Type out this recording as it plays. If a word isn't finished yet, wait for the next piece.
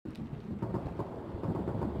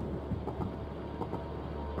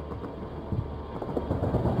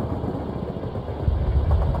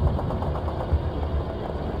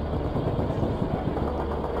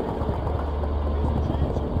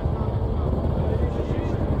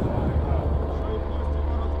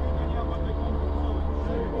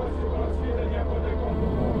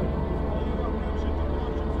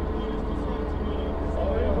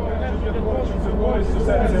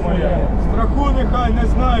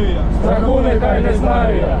знаю я. Страху нехай не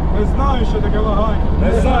знаю я. Не знаю, що таке вагання.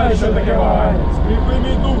 Не знаю, що таке вагання. Скріпи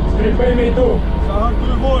мій дух. Скріпи мій дух.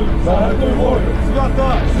 Загартуй волю. Загартуй волю.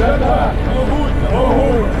 Свята. Свята. Могутня.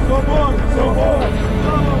 Могутня. Собор. Собор.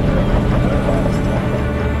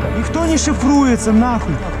 Никто не шифруется,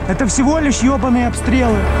 нахуй. Это всего лишь ебаные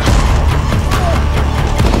обстрелы.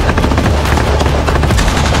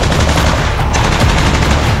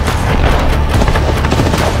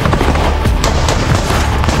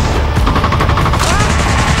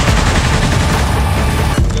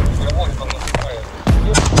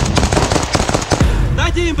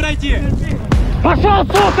 Дайте им пройти. Пошел,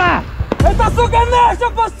 сука! Это, сука, наша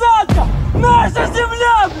посадка! Наша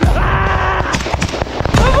земля, бля!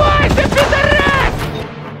 Давай, ты пидорас!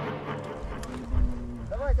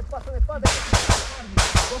 Давайте, пацаны, падайте.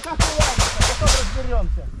 Пока ховайтесь, потом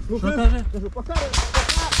разберемся. Что скажи? Скажу, пока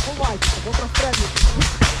ховайтесь, до прострелите.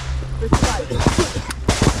 Присылайте.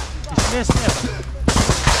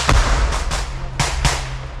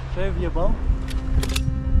 Что я въебал?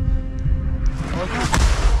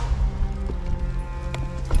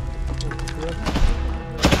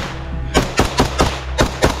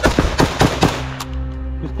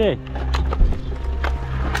 Пустей.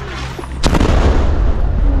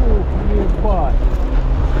 Ебать.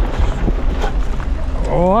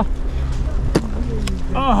 О!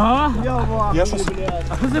 Ага. Я щось...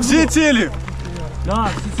 Всі цілі? Да,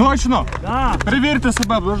 Точно? да. Перевірте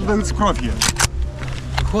себе, бо ж десь кров є.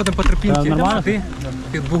 Ходимо по тропінці нормально?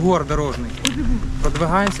 під бугор дорожний.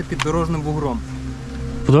 Продвигаємося під дорожним бугром.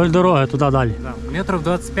 Вдоль дороги, туди далі. Да. Метрів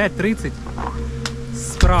 25-30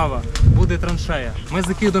 справа буде траншея. Ми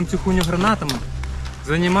закидуємо цю хуйню гранатами,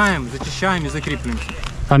 займаємо, зачищаємо і закріплюємося.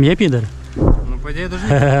 Там є підер? Ну, по ідеї,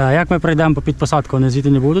 дуже А як ми пройдемо по підпосадку? Вони звідти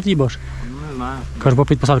не будуть їбаш? не знаю. Кажу, по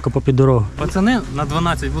підпосадку, по під дорогу. Пацани на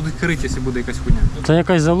 12 будуть крити, якщо буде якась хуйня. Це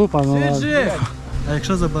якась залупа, ну ладно. А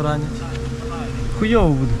якщо забаранять? Хуйово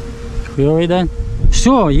буде. Хуйовий день.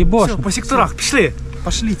 Все, їбош. По секторах, пішли.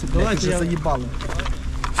 Пошлите, давайте вже заїбали.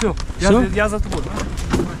 Все, Все? я за тобою.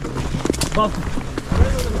 Бабку.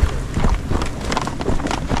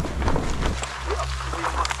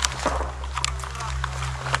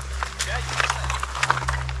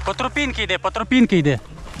 По тропінки йде, по тропінки йде.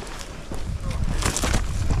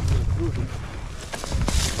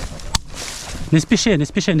 Не спіши, не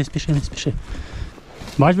спіши, не спіши, не спіши.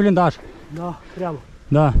 Бач бліндаж? Да, прямо.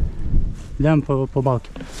 Да. Йдемо по балки.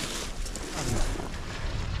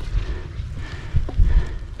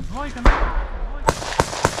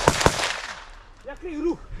 Який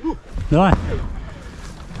рух, рух. Давай.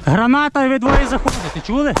 Граната і ви двоє заходите,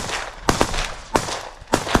 чули?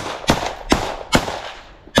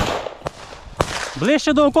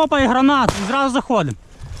 Ближче до окопа і гранату, і зразу заходимо.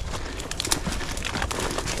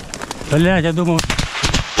 Блядь, я думав.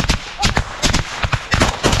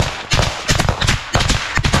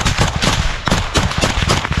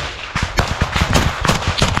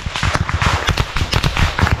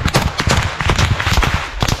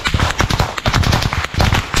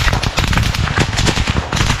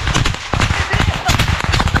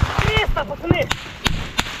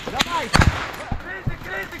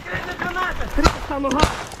 Нога.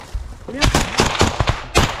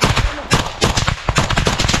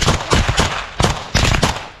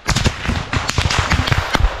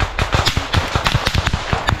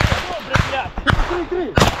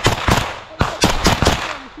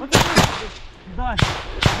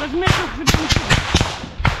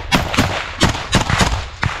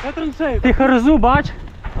 Ти харзу бач?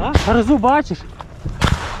 А? Харзу бачиш?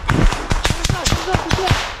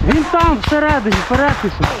 Він там всередині, вперед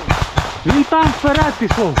пішов. Він там вперед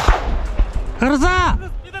пішов. Харза!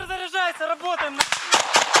 Пидор заряжается, работаем.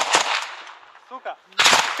 Сука.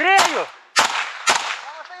 Крию!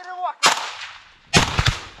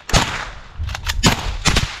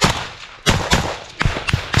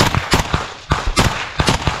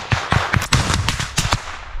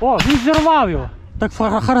 О, він взорвав його. Так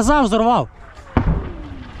Харза взорвав.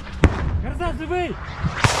 Гарза, живий!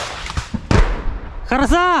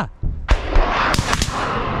 Харза!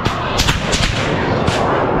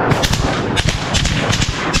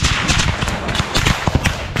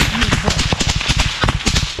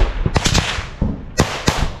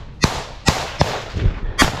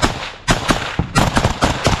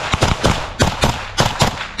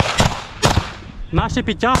 Наші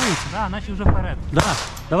підтягуються? Да, наші вже вперед. Да.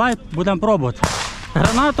 Давай будемо пробувати.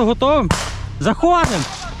 Гранату готовим. Заходимо.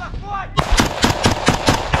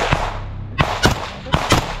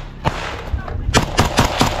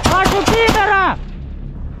 Бачу підара!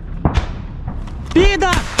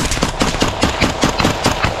 Підар!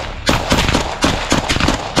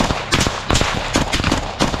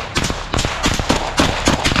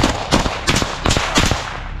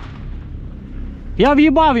 Я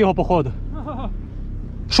в'їбав його, походу.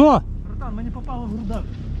 Що? Братан, мені попало в грудак.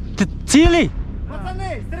 Ти цілий?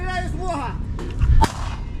 Пацани, стріляю з вога!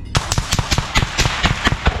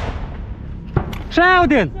 Ще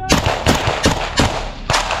один!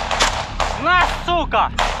 На, сука!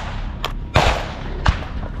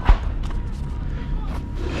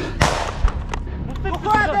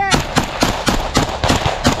 Уходи!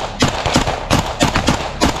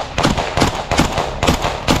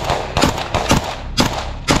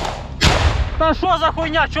 Та що за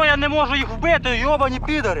хуйня? Чого я не можу їх вбити, йобані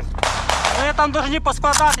підари? Вони там повинні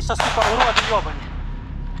поскладатися, сука, уроди йобані.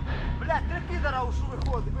 Блядь, 3 підара ушу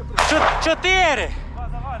виходить. 4!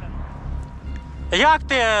 Як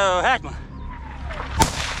ти, гетьман?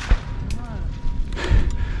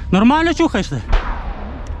 Нормально чухаєш ти?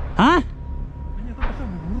 А? Мені тут що,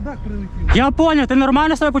 в грудак прилетів. Я понял, ти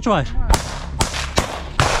нормально себе почуваєш?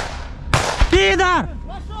 Підар!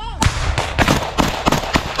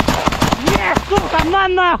 Є, сука, на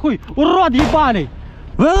нахуй! Урод їбаний!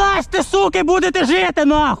 Вилазьте, суки, будете жити,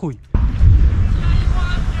 нахуй!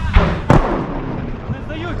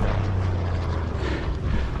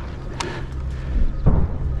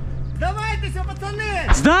 Здавайтеся,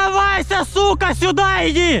 пацани! Здавайся, сука, сюди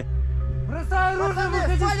йди! Бросай оружие,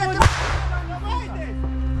 выходи! Давайте!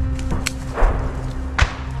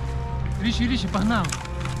 Річі, погнав.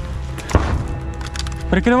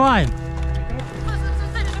 Прикриваємо.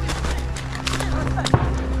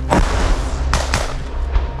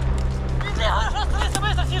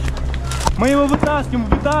 Мы его вытаскиваем,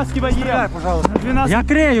 вытаскиваем! Пожалуйста. 12... Я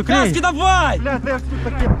крию. давай! Блядь, я тут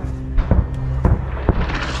таки...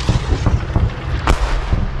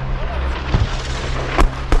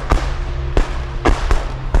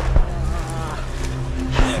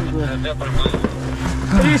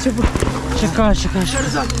 Чекай.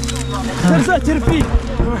 Терза, терпи!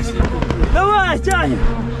 Давай, тянем!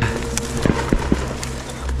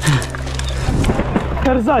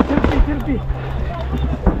 Терза, терпи!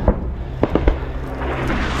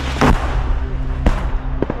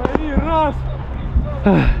 Раз!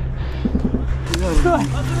 Стой!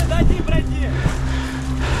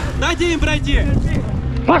 Дайте им пройти!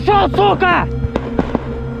 Пошел, сука!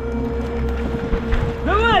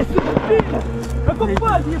 Давай, сука, пидор!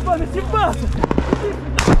 Окупать, ебаный, съебался!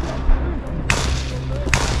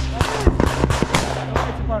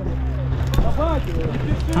 Давайте, парни!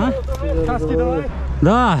 Давайте! Каски давай!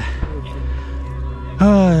 Да.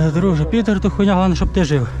 Ой, друже, Пітер, то хуйня, головне, щоб ти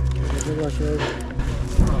жив.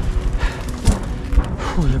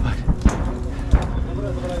 Фу, ебать.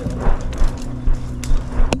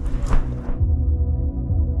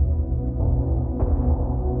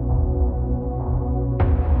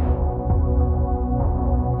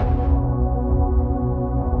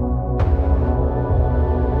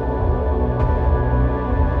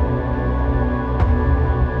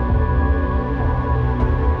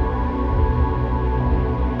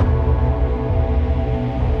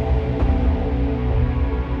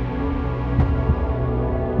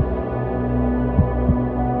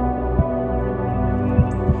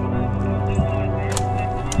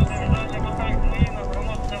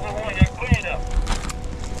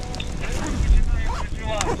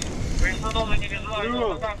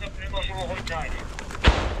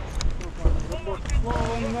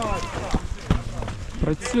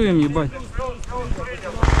 Працюємо, їбать.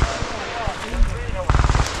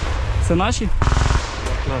 Це наші?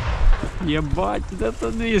 Так. Єбать, де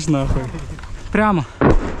то двіж нахуй. Прямо.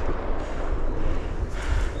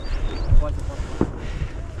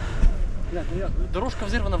 Дорожка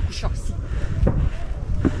взірвана в кущах.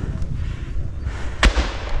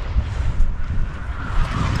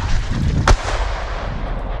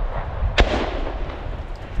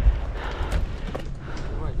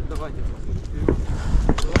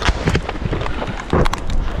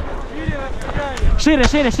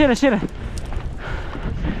 Шире.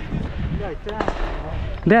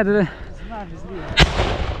 Де?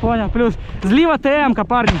 Понял, плюс. Зліва ТМ-ка,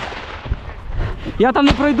 парні. Я там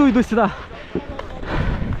не пройду, йду сюди.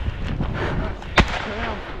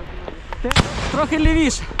 Трохи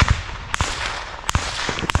лівіше.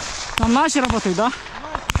 Там наші працюють, так?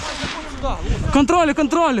 Да?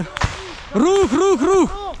 Контролю. Рух.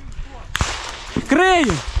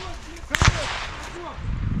 Крию.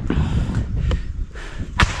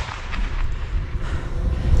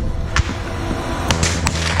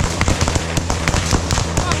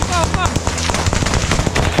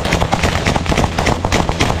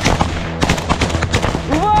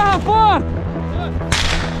 Увага, форт!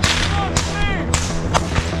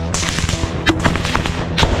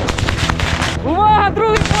 Увага,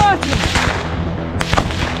 другий постріл!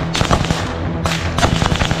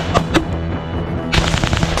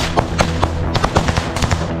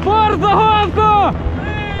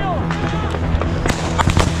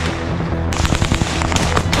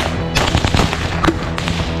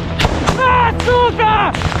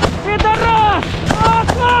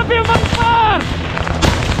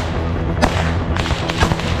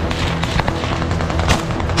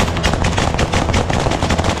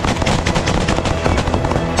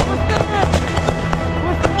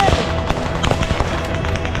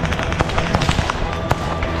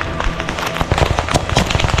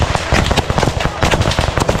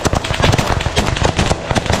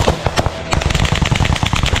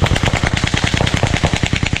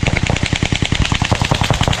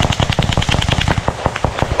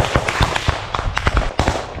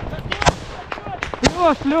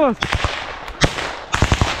 плюс.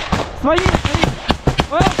 Свои.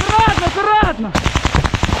 Ой, аккуратно.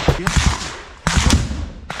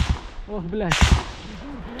 Ох, блядь.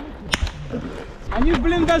 Они в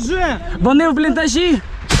блиндаже. Вони в бліндажі.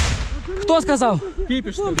 Хто сказав?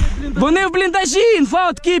 Кипиш, что ли? Вони в бліндажі, інфа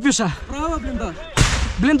від Кіпіша. Право блиндаж.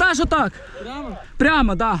 Бліндаж отак. Прямо?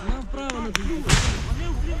 Прямо, да. Нам вправо надо.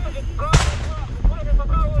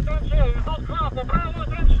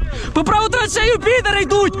 По праву траншею підери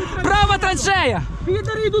йдуть! Права траншея!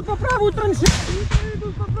 Пидоры идут по правую траншею.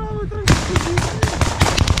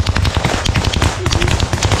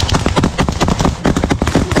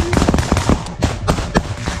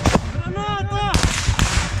 Граната!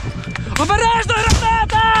 Обережно,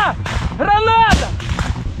 граната! Граната!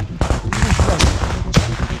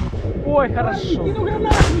 Ой, хорошо. Кину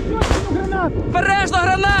гранату, ничего, кину гранату. Обережно,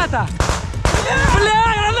 граната!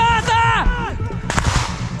 Бля, граната!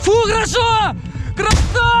 Фу, хорошо!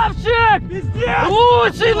 Красавчик! Пиздец!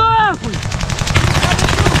 Лучший нахуй!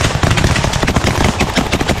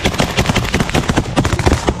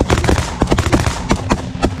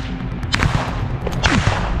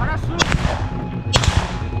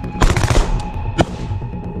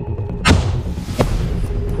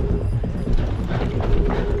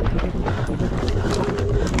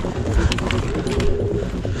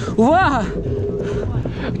 Увага!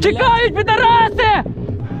 Тікають, підараси!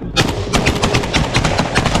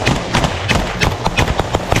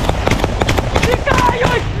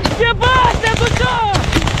 Тікають! Єбать, я до чого!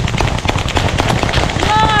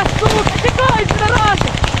 На, сука, тікають, підараси!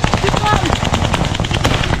 Тікають!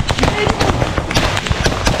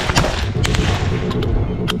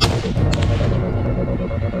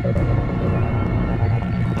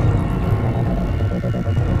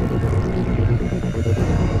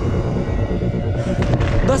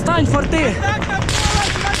 Достань форти!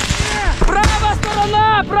 Права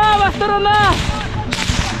сторона! Права сторона!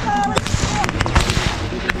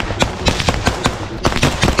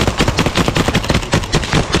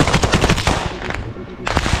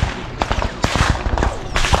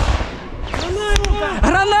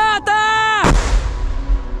 Граната!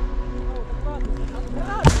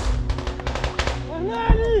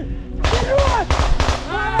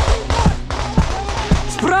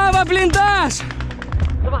 Справа бліндаж!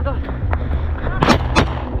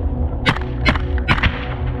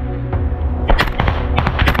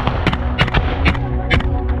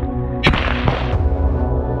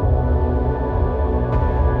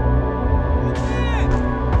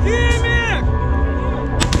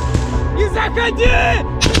 Заходи!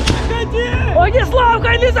 Заходи! Огіслав,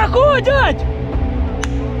 хай не заходять!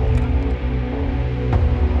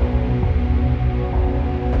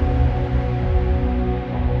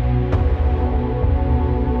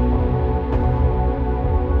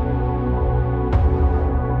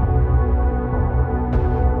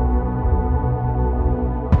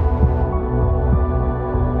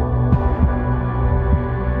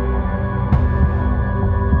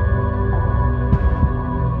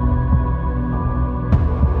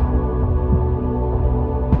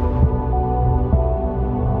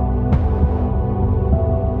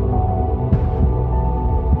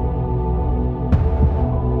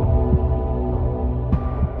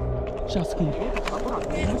 Сейчас скину.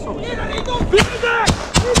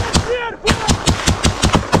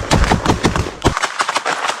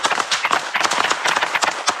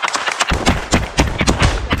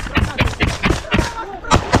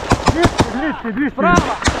 Право!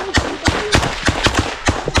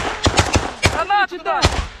 Гранат сюда!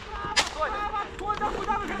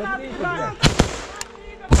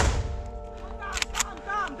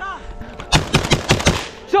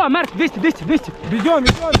 Все, мертв, 200. Идем.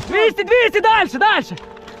 200, дальше!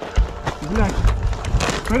 Блядь.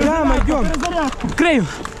 Прямо идем. Вкрию!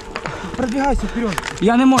 Продвигайся вперед.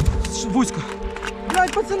 Я не можу, вузько.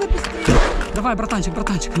 Блядь, пацаны, быстрее. Давай, братанчик,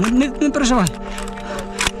 не переживай.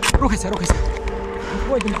 Рухайся.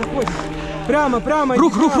 Заходим. Прямо.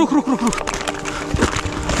 Рух.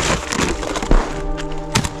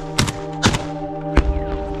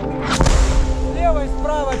 Слева и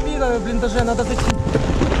справа, пидоры в блиндаже, надо зайти.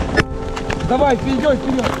 Давай, идем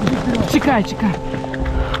вперед, иди вперед. Чекай.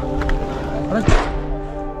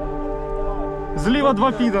 Зліва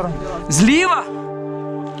 2 пидора. Зліва?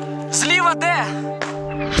 Зліва де?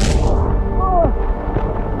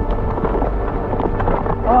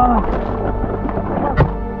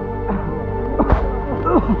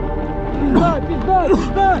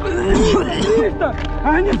 Пизда!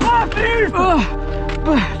 Огнепад 300!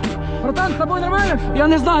 Братан, с тобой нормально? Я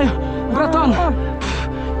не знаю, братан.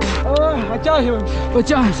 Оттягиваемся.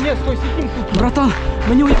 Потягнись. Нет, стой, сидим тут. Братан,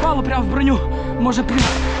 мені уїбало прямо в броню. Може прям.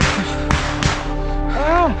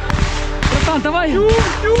 Братан, давай. Юр!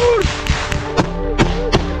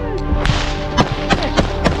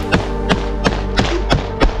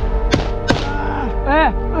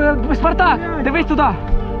 Спартак, дивись туди.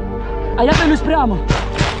 А я дивлюсь прямо.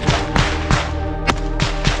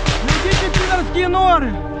 Найдите пидорские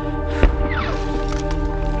норы!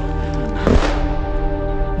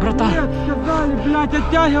 Братан. Нет, сказали, блядь,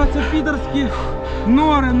 оттягиваться пидорские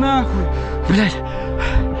норы, нахуй. Блядь,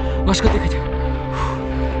 важко дихати.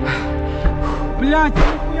 Блядь,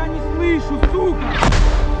 я нихуя не слышу, сука!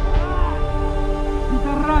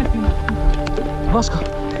 Пидорасина! Важко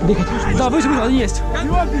дихати. Да, выжил, есть.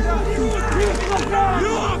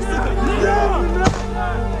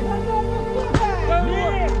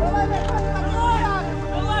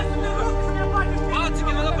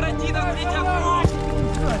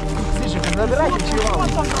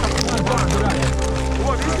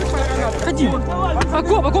 Ходи.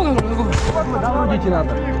 Окоп. Идите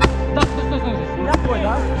надо. Да, стой.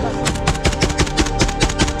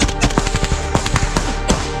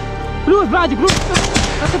 Плюс, братик, плюс.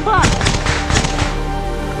 Насыпай.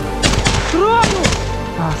 Кровью.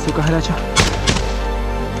 Сука, горячо.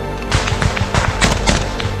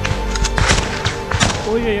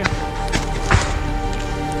 Ой-ой-ой.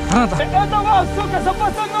 Граната. Это вам, сука, за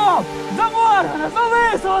пацанов! За Моргана, за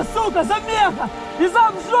Лысого, сука, за Меха и за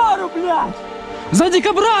Обжору, блядь! За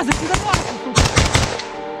дикобраза, пидораса, сука!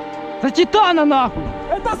 За Титана, нахуй!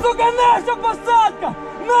 Это, сука, наша посадка!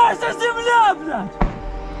 Наша земля, блядь!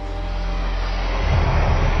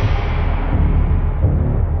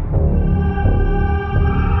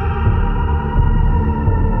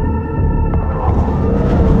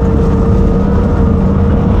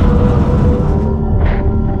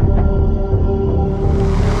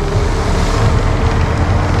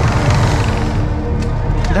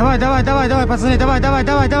 Давай, пацаны, давай.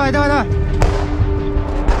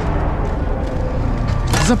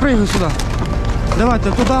 Запрыгивай сюда.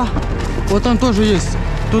 Давайте туда. Вот там тоже есть.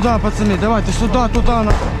 Туда, пацаны, давайте сюда, туда.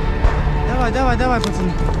 Давай,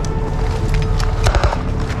 пацаны.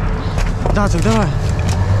 Дацик, давай.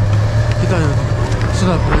 Кидай его.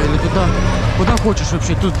 Сюда или туда. Куда хочешь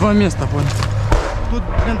вообще. Тут два места, понял. Тут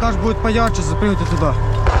блиндаж будет поярче, запрыгивайте туда.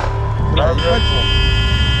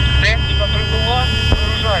 Техніка прибула,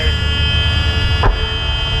 вигружається.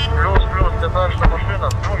 Плюс, це наша машина,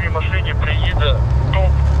 в другій машині приїде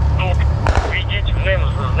тут. Підіть з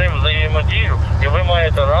ним взаємодію, і ви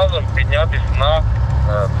маєте разом піднятися на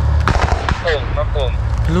холм.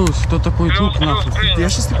 Плюс, кто такой тут нахуй? Я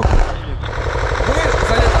сейчас не покажу. Вы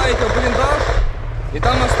залетаете в блиндаж и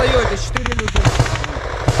там остаетесь 4 люди.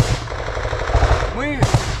 Мы в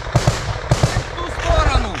ту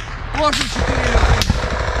сторону тоже 4 люди.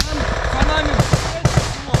 Там за нами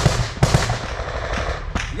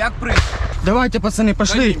як прыг. Давайте, пацаны,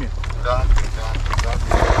 пошли. Да.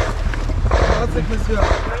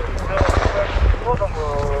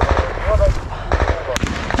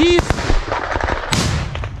 Кис!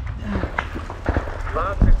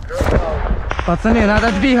 Пацаны,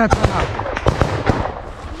 надо двигаться.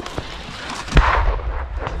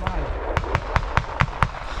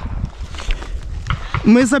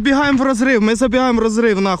 Мы забегаем в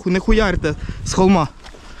разрыв, нахуй, не хуярьте с холма.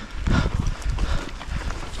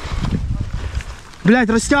 Блять,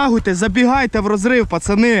 розтягуйте, забігайте в розрив,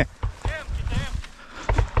 пацани.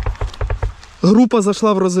 Група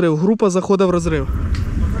зайшла в розрив, група заходить в розрив.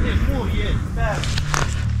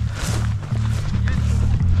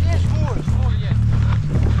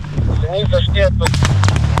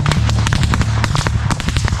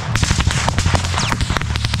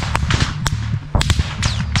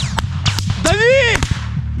 Дави!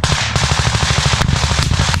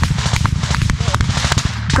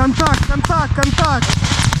 Контакт!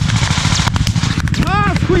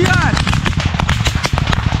 Нас, хуярь!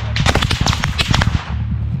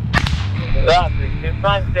 Так,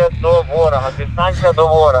 дистанція до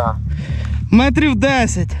ворога. Метрів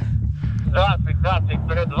 10. Датик,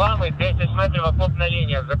 перед вами 10 метрів окопна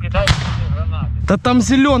лінія. Закидайте гранати. Та там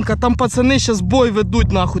зеленка, там пацани щас бой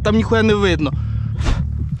ведуть, нахуй, там ніхуя не видно.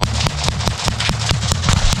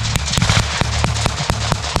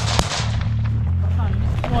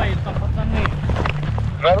 Ой, там пацани.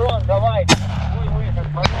 Мирон, давай.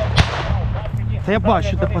 Та я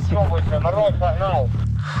бачу, де пацани. Мирон, погнав.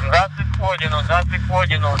 Датик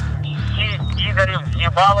Одіну. Всі підарів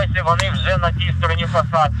з'їбалися, вони вже на тій стороні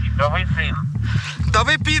посадки. Дави цих. Та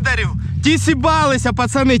ви підарів! Ті сібалися,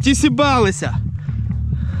 пацани, ті сібалися!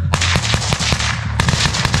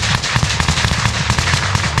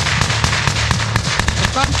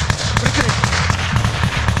 Там прикрий.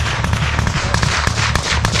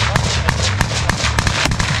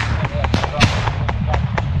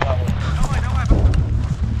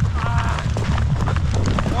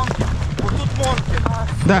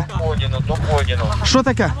 подано. Що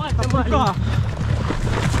таке?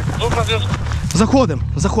 Звук на зв'язку. Заходимо,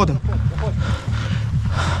 заходимо.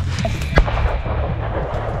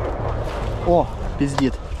 О,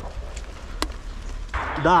 пиздит.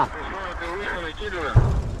 Да.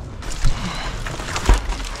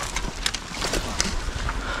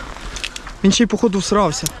 Він ще й походу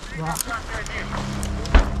всрався.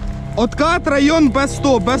 Откат район без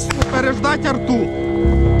 100, переждать арту.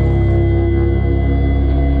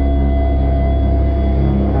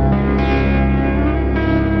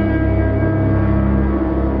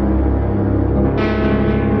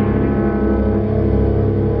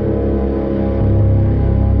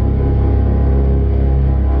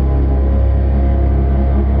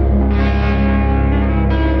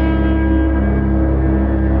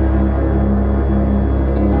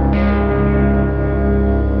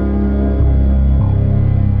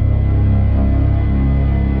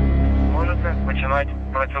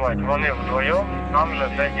 Працювати. Вони вдвоєм, там вже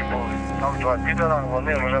це не були. Там два підера,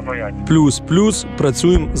 вони вже бояться. Плюс,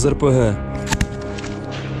 працюємо з РПГ.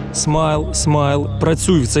 Смайл,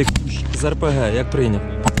 працюй в цей кущ з РПГ, як прийняв.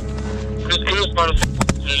 Плюс, пару секунд,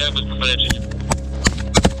 стріляй без попереджень.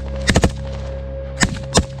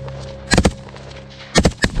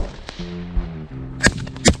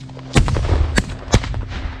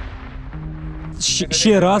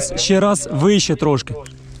 Ще раз, вище трошки.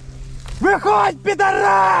 Виходь,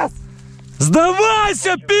 підарас!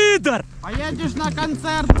 Здавайся, підар! Поїдеш на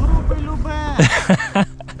концерт групи Любе!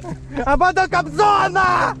 Або до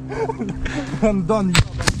Кобзона! Гондон.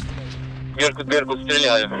 Беркут,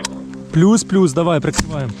 стріляю. Плюс, давай,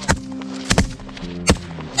 прикриваємо.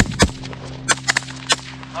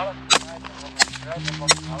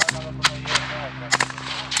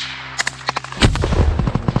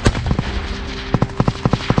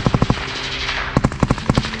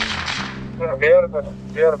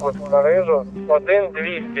 Беркут знизу.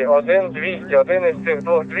 1-200, один із цих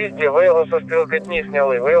двох 200, ви його со стрілкатні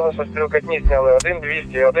зняли.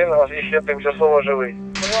 1-200, один іще тимчасово живий.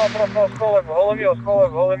 У нього просто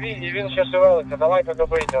осколок в голові, і він ще шевелиться. Давайте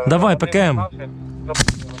добийте. Давай, ПКМ.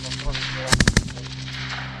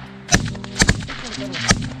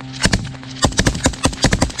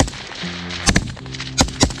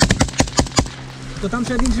 То там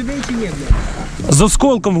ще один живий чи ні, блядь? З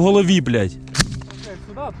осколком в голові, блядь.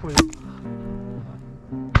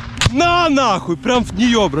 На нахуй, прям в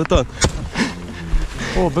нее, братан.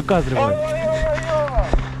 О, БК зриває.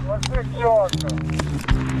 Оце чорт.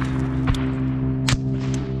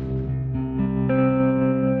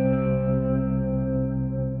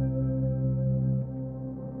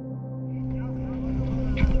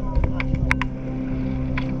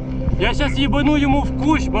 Я зараз їбану йому в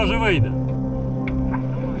кущ, може вийде.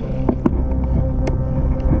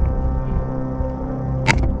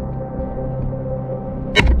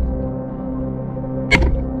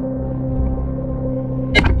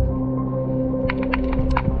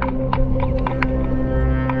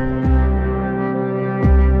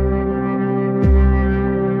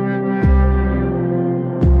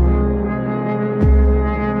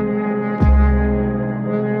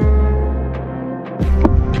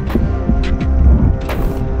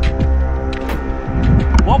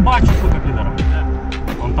 Бачу, сука, підара.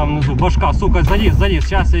 Вон там внизу. Башка, сука, заліз.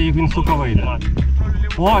 Зараз він, сука, вийде.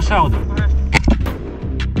 О, ще один.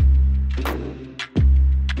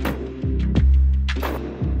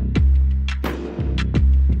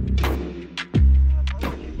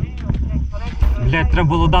 Блять, треба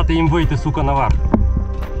було дати їм вийти, сука, наверх.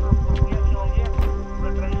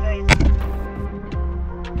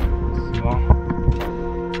 Все.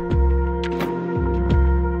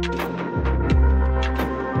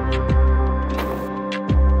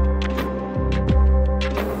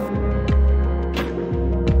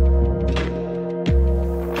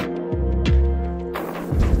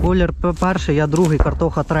 Колір перший, я другий,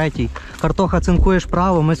 картоха третій. Картоха цинкуєш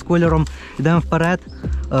право, ми з кулером йдемо вперед.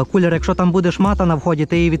 Кулер, якщо там буде шмата на вході,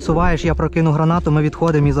 ти її відсуваєш, я прокину гранату, ми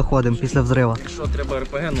відходимо і заходимо після взрива. Що, треба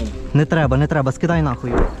РПГ, ну? Не треба, скидай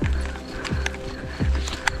нахуй.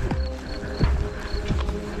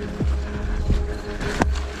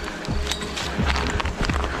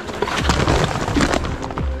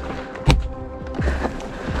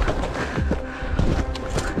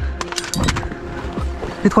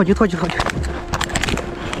 Відходь.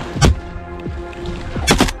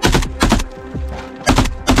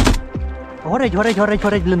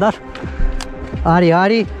 Горить бліндаж.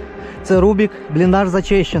 Арі, це Рубік, бліндаж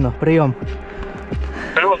зачищено, прийом.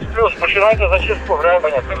 Плюс, починайте зачистку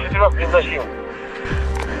гребеня, цих 4 бліндажів.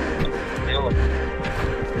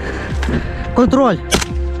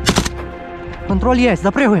 Контроль є,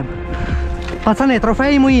 запригуємо. Пацани,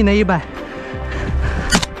 трофеї мої, не їбе.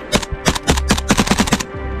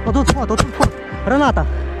 Отут вход. Граната.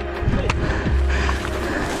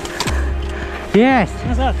 Єсть.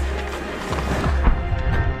 Назад.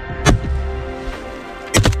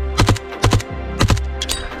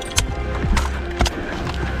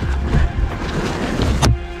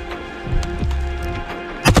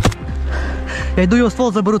 Я йду його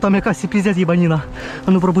ствол заберу, там якась піздець їбаніна.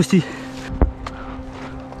 А ну пропусти.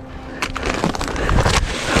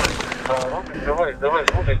 Давай,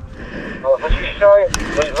 слухай.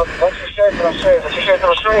 Зачищай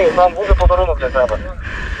трошеї, там буде подарунок для тебе.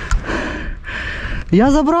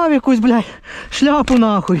 Я забрав якусь, блядь, шляпу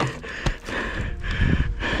нахуй.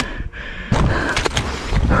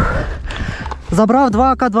 Забрав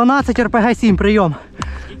 2 АК-12 РПГ-7, прийом.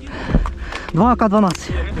 2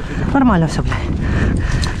 АК-12. Нормально все, блядь.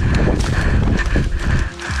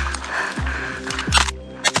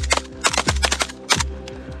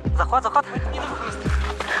 Заход.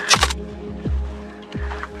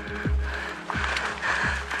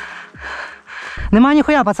 Нема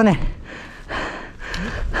ніхуя, пацани.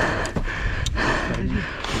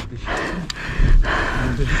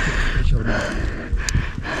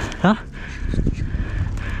 А?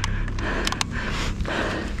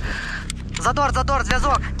 Задор,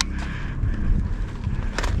 зв'язок.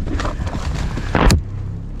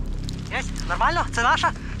 Єсть? Нормально? Це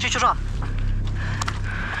наша чи чужа?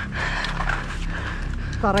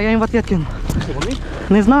 Стара, я їм в ответ кину.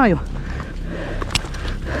 Не знаю.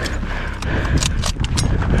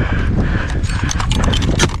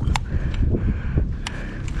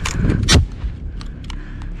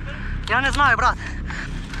 Я не знаю, брат.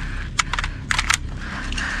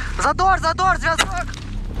 Задор, зв'язок.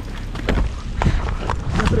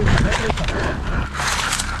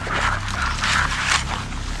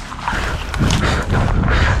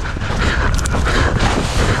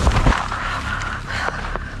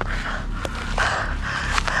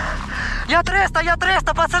 Я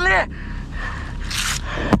 300, пацани!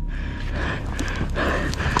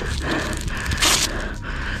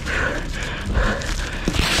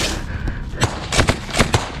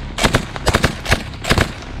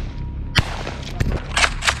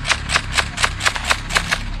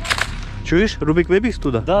 Чуєш, Рубик вибіг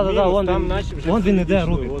туди? Да, вон там він. наші вже Вон всі він іде,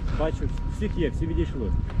 відійшли. Рубік. От бачу, всіх є, всі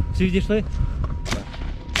відійшли. Всі відійшли?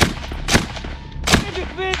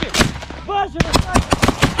 Вибіг! Бачимо!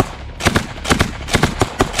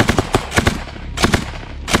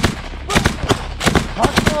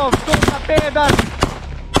 Готов, сука, підар!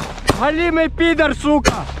 Галімий підар,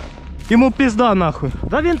 сука! Йому пізда, нахуй.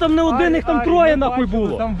 Да він там не один, їх там троє нахуй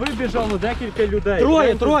було. Там вибіжало декілька людей.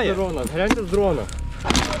 Троє. Гляньте з дрона.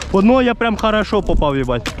 Одного я прям хорошо попав,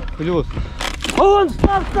 їбать. Плюс. А вон,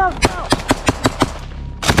 став!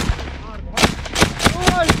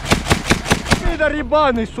 Ой! Підар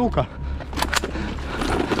їбаний, сука!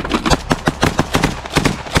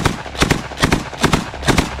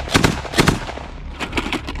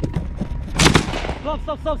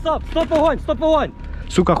 Стоп, огонь!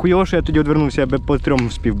 Сука, хуйово, що я тоді одвернувся, я би по трьом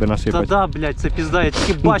вспів би Та насипати. да, блядь, це пізда, я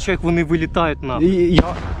тільки бачу, як вони вилітають нахуй. І я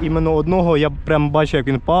іменно одного, я прям бачив, як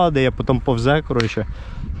він падає, потім повзе, коротше.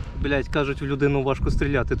 Блядь, кажуть, в людину важко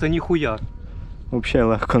стріляти, та ніхуя. Взагалі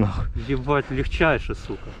легко, нахуй. Єбать, легчайше,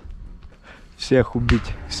 сука. Всіх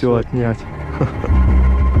убить, все отнять.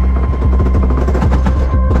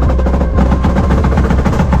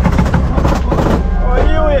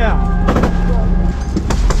 Воює!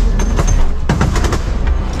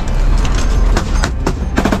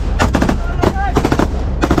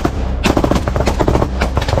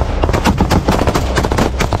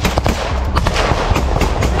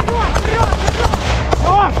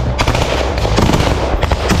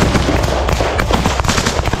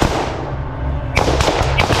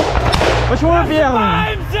 Почему вы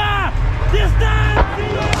бегаете?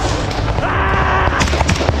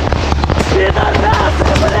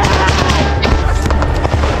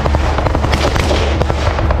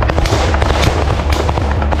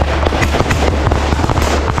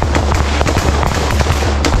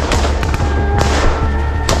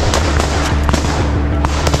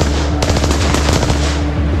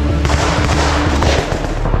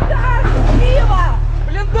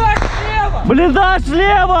 Блиндаж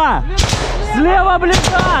слева! Слева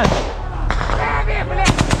блиндаж!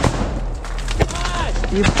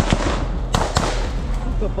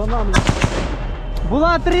 Сука, по нам.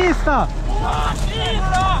 Була 300!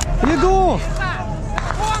 Иду!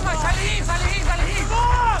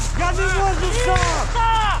 Я не можу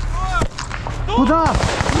сам! Куда?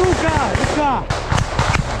 Рука!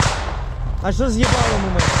 А що з їбалом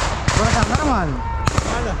у мене? Братан, нормально.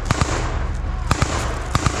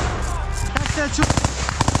 я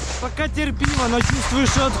пока терпимо, но чувствую,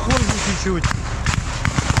 что отходит чуть-чуть.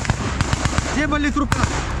 Где болит рука?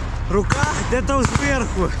 Рука где-то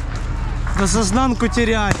сверху. На сознанку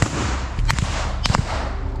теряет.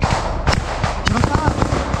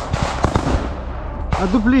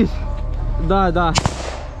 Одуплись. Да. Одупляйся.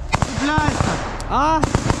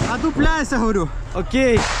 Одупляйся, говорю.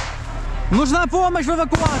 Окей. Нужна помощь в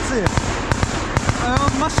эвакуации.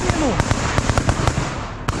 В машину.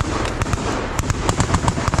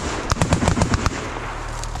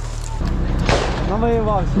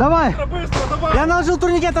 Навоевался. Давай. Быстро. Я наложил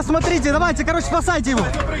турникета, смотрите. Давайте, короче, спасайте его.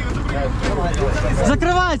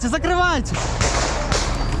 Закрывайте.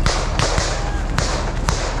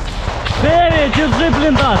 Хэви, держи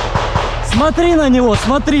блиндаж. Смотри на него,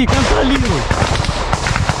 смотри, контролируй.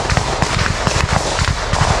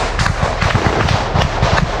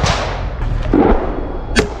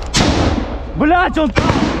 Блять, он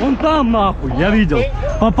там нахуй, я видел.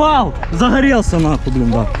 Попал, загорелся нахуй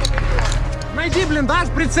блиндаж. Найди блиндаж,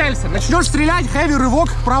 прицелься. Начнешь стрелять, хэви,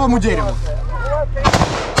 рывок к правому дереву.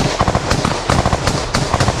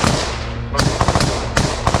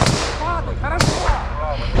 Хорошо.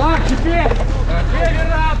 Так, теперь хэви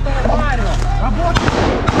раптор, Марио. Работай.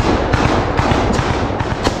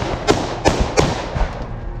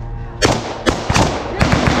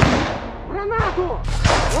 Гранату!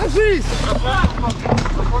 Ложись!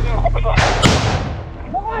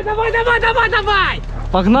 Давай!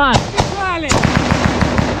 Погнали!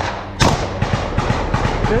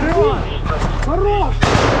 Вперед! Хорош!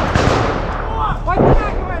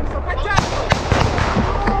 Подтягиваемся!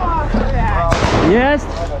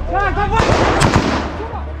 Есть! Так, давай!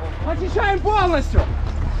 Очищаем полностью!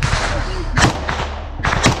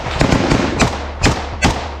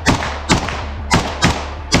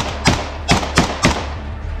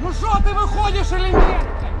 Ну что, ты выходишь или нет?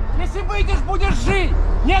 Если выйдешь, будешь жить!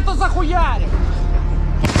 Нету захуярик!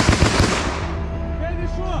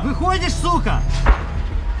 Выходишь, сука!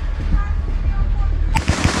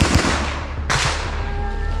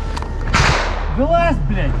 Вылазь,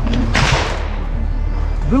 блядь!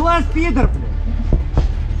 Вылазь, пидор, блядь!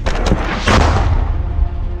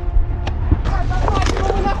 Давай,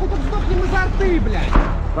 мы нахуй тут сдохнем из арты, блядь!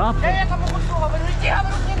 Я этому кусу говорю, иди,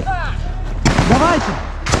 говорю, не так! Давайте!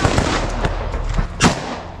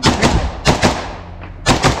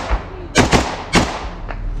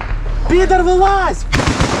 Пидор, вылазь!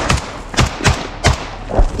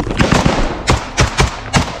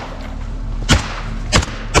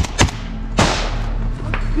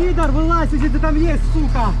 Пидор, вылазь, если ты там есть,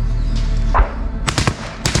 сука!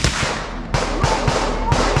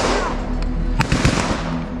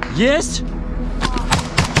 Есть?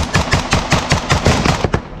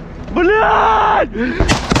 Блядь!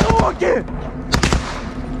 Суки!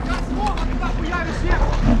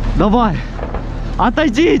 Давай!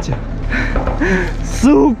 Отойдите!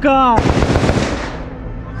 Сука!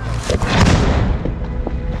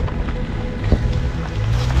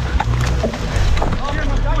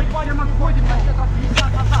 Вадим, отходим на метров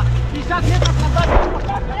 50 назад! 50 метров назад!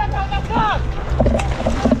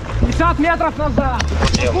 50 метров назад!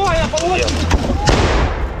 Ой, я по очереди!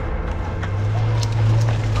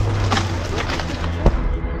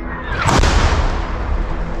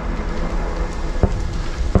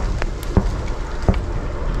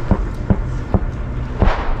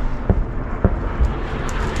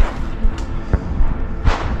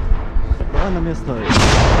 Давай на место.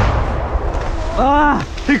 А,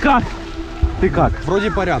 ты как? Ты как? Вроде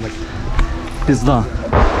порядок. Пизда.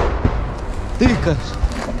 Ты как?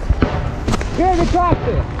 Хэви, как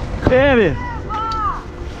ты? Хэви!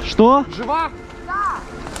 Что? Жива? Да!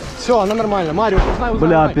 Все, она нормально. Марио, узнай.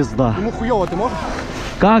 Бля, пизда. Ему хуёво, ты можешь?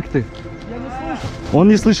 Как ты? Я не слышу. Он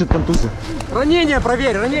не слышит контузию. Ранение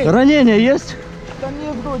проверь, ранение. Ранение есть? Да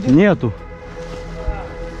нет, вроде. Нету.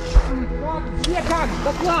 Где как?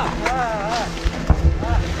 Доклад.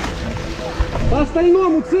 По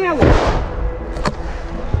остальному целу.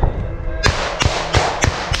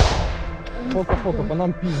 Фока, по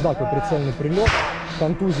нам пизда, какой прицельный прилет.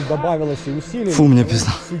 Контузий добавилось и усилий. Фу, мне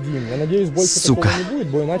пизда. Сидим. Я надеюсь, больше Сука. такого не будет,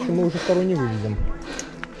 бо иначе мы уже второй не вывезем.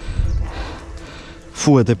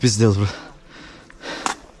 Фу, это пиздец, бля.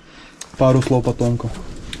 Пару слов потомку.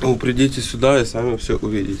 Ну, придите сюда и сами все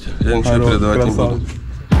увидите. Я ничего передавать не буду.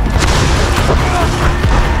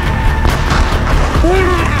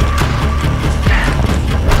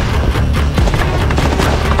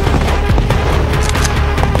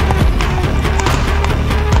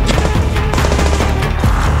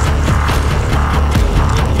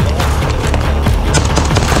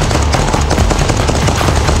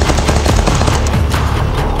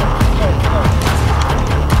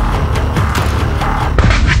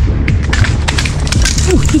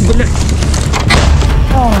 блядь.